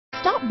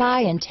Stop by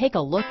and take a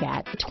look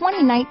at the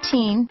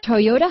 2019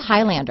 Toyota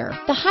Highlander.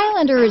 The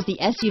Highlander is the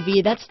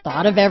SUV that's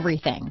thought of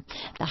everything.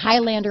 The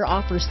Highlander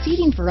offers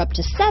seating for up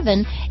to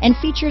 7 and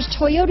features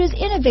Toyota's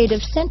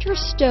innovative center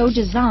stow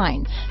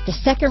design. The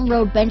second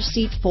row bench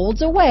seat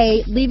folds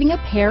away, leaving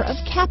a pair of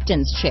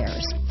captain's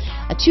chairs.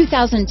 A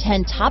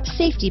 2010 top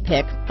safety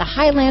pick, the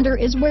Highlander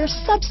is where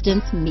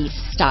substance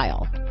meets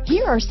style.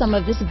 Here are some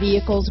of this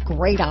vehicle's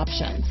great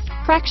options: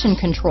 traction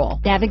control,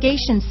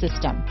 navigation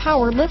system,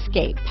 power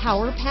liftgate,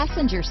 power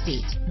passenger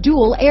seat,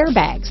 dual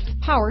airbags,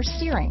 power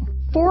steering,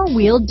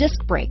 4-wheel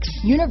disc brakes,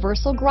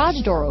 universal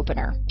garage door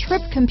opener,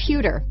 trip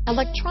computer,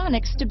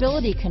 electronic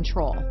stability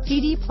control,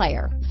 CD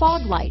player,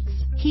 fog lights,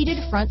 heated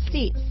front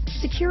seats,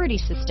 security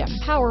system,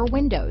 power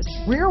windows,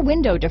 rear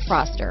window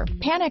defroster,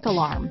 panic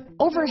alarm,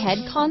 overhead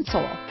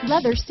console,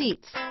 leather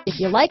seats. If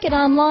you like it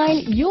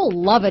online, you'll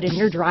love it in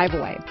your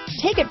driveway.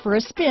 Take it for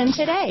a spin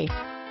today.